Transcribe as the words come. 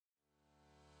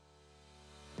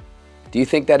Do you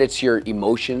think that it's your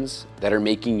emotions that are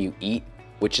making you eat,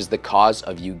 which is the cause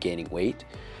of you gaining weight?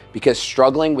 Because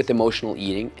struggling with emotional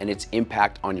eating and its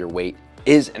impact on your weight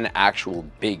is an actual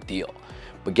big deal.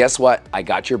 But guess what? I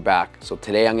got your back. So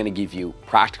today I'm gonna give you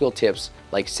practical tips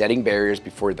like setting barriers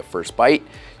before the first bite,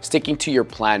 sticking to your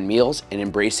planned meals, and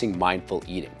embracing mindful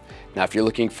eating. Now, if you're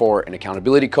looking for an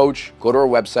accountability coach, go to our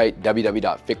website,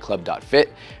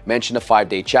 www.fitclub.fit, mention the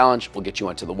 5-day challenge, we'll get you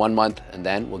onto the 1 month, and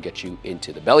then we'll get you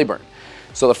into the belly burn.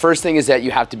 So the first thing is that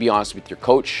you have to be honest with your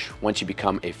coach once you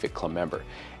become a Fit Club member.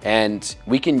 And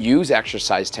we can use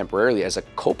exercise temporarily as a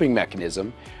coping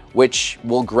mechanism, which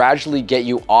will gradually get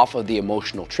you off of the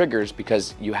emotional triggers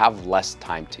because you have less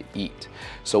time to eat.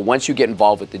 So once you get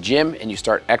involved with the gym and you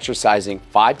start exercising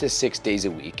 5 to 6 days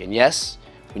a week, and yes,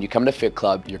 when you come to Fit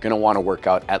Club, you're gonna wanna work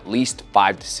out at least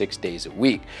 5 to 6 days a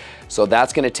week. So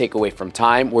that's gonna take away from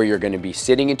time where you're gonna be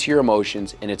sitting into your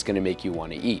emotions and it's gonna make you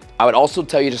wanna eat. I would also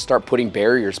tell you to start putting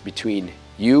barriers between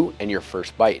you and your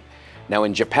first bite. Now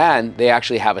in Japan, they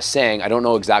actually have a saying, I don't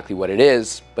know exactly what it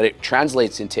is, but it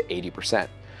translates into 80%.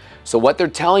 So what they're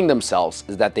telling themselves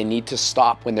is that they need to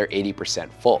stop when they're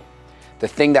 80% full. The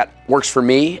thing that works for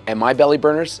me and my belly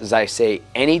burners is I say,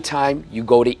 anytime you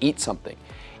go to eat something,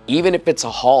 even if it's a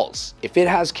Halls, if it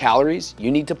has calories,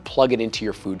 you need to plug it into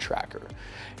your food tracker.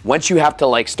 Once you have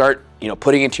to start,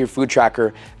 putting into your food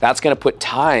tracker, that's gonna put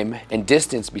time and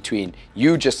distance between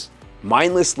you just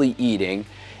mindlessly eating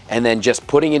and then just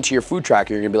putting into your food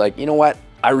tracker. You're gonna be like, you know what?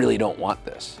 I really don't want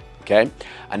this, okay?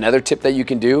 Another tip that you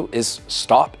can do is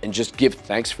stop and just give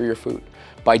thanks for your food.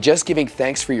 By just giving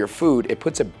thanks for your food, it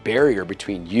puts a barrier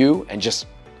between you and just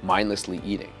mindlessly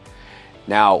eating.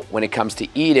 Now, when it comes to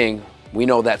eating, we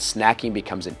know that snacking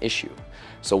becomes an issue.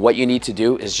 So what you need to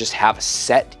do is just have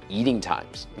set eating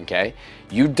times, okay?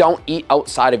 You don't eat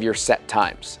outside of your set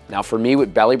times. Now for me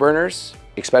with belly burners,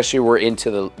 especially we're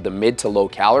into the mid to low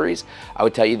calories, I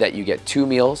would tell you that you get 2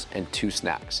 meals and 2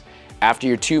 snacks. After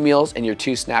your 2 meals and your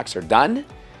 2 snacks are done,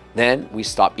 then we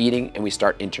stop eating and we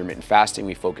start intermittent fasting.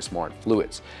 We focus more on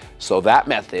fluids. So that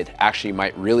method actually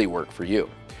might really work for you.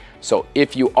 So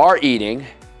if you are eating,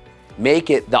 make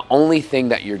it the only thing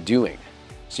that you're doing.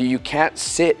 So you can't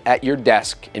sit at your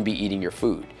desk and be eating your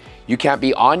food. You can't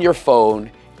be on your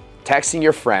phone, texting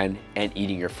your friend and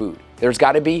eating your food. There's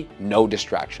gotta be no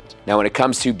distractions. Now, when it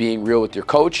comes to being real with your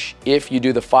coach, if you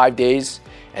do the 5 days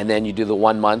and then you do the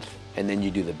 1 month and then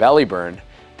you do the belly burn,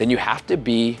 then you have to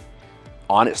be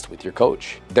honest with your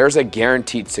coach. There's a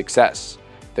guaranteed success.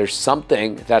 There's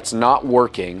something that's not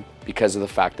working because of the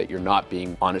fact that you're not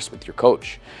being honest with your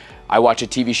coach. I watch a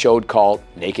TV show called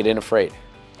Naked and Afraid.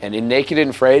 And in Naked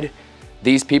and Afraid,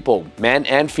 these people, men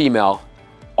and female,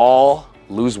 all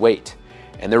lose weight.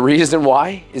 And the reason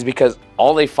why is because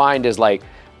all they find is like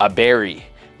a berry.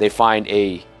 They find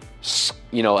a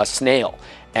snail,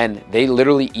 and they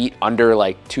literally eat under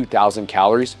like 2,000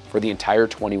 calories for the entire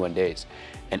 21 days.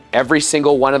 And every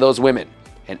single one of those women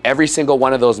and every single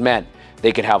one of those men,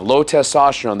 they could have low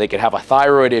testosterone, they could have a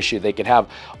thyroid issue, they could have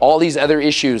all these other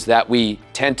issues that we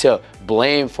tend to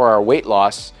blame for our weight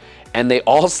loss, and they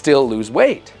all still lose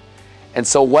weight. And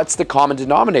so what's the common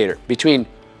denominator? Between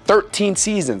 13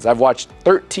 seasons, I've watched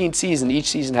 13 seasons, each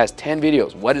season has 10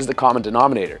 videos. What is the common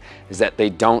denominator? Is that they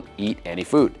don't eat any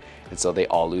food. And so they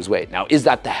all lose weight. Now, is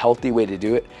that the healthy way to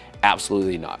do it?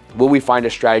 Absolutely not. Will we find a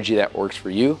strategy that works for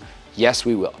you? Yes,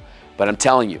 we will. But I'm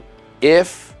telling you,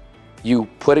 if you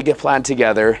put a good plan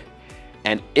together,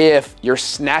 and if you're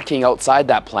snacking outside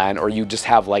that plan, or you just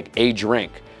have like a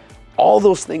drink, all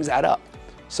those things add up.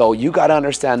 So you gotta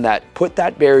understand that, put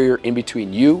that barrier in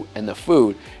between you and the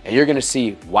food, and you're gonna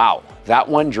see, wow, that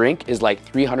one drink is like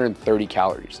 330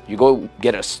 calories. You go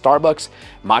get a Starbucks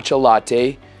matcha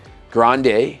latte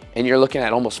grande, and you're looking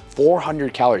at almost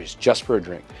 400 calories just for a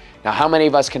drink. Now, how many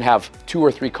of us can have 2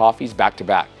 or 3 coffees back to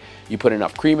back? You put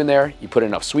enough cream in there, you put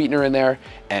enough sweetener in there,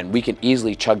 and we can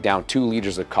easily chug down 2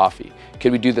 liters of coffee.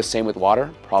 Could we do the same with water?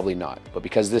 Probably not. But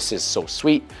because this is so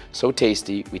sweet, so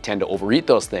tasty, we tend to overeat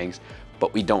those things,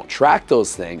 but we don't track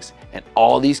those things, and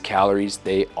all these calories,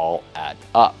 they all add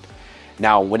up.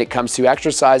 Now, when it comes to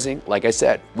exercising, like I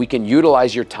said, we can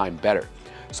utilize your time better.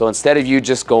 So instead of you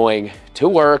just going to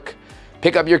work,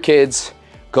 pick up your kids,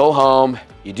 go home,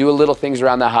 you do a little things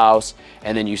around the house,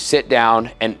 and then you sit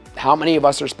down, and how many of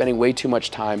us are spending way too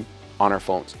much time on our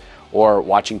phones or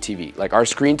watching TV? Like, our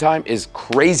screen time is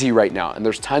crazy right now, and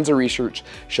there's tons of research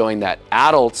showing that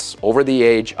adults over the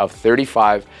age of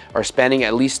 35 are spending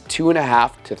at least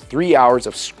 2.5 to 3 hours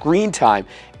of screen time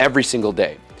every single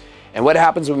day. And what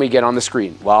happens when we get on the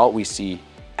screen? Well, we see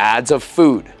ads of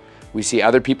food, we see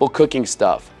other people cooking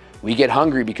stuff, we get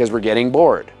hungry because we're getting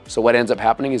bored. So what ends up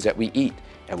happening is that we eat.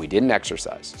 and we didn't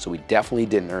exercise. So we definitely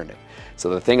didn't earn it. So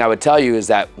the thing I would tell you is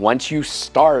that once you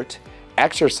start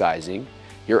exercising,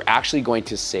 you're actually going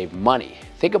to save money.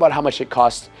 Think about how much it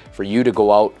costs for you to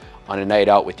go out on a night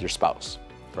out with your spouse,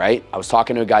 right? I was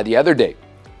talking to a guy the other day.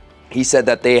 He said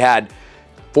that they had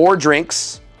 4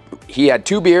 drinks. He had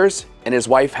 2 beers and his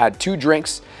wife had 2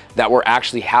 drinks that were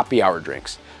actually happy hour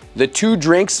drinks. The 2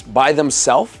 drinks by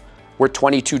themselves were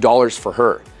 $22 for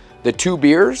her. The 2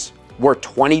 beers were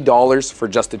 $20 for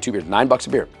just the 2 beers, $9 a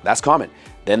beer. That's common.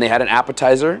 Then they had an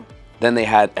appetizer, then they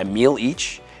had a meal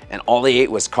each, and all they ate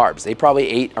was carbs. They probably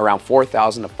ate around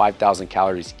 4,000 to 5,000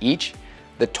 calories each.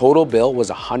 The total bill was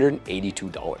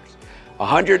 $182.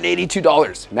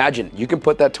 $182. Imagine, you can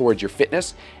put that towards your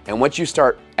fitness, and once you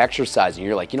start exercising,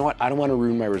 you're like, you know what, I don't want to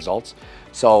ruin my results,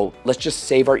 so let's just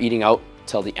save our eating out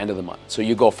till the end of the month. So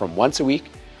you go from once a week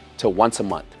to once a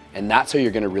month, and that's how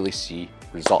you're going to really see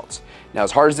results. Now,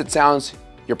 as hard as it sounds,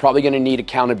 you're probably going to need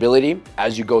accountability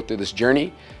as you go through this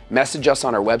journey. Message us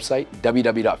on our website,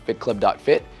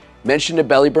 www.fitclub.fit. Mention a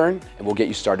belly burn, and we'll get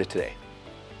you started today.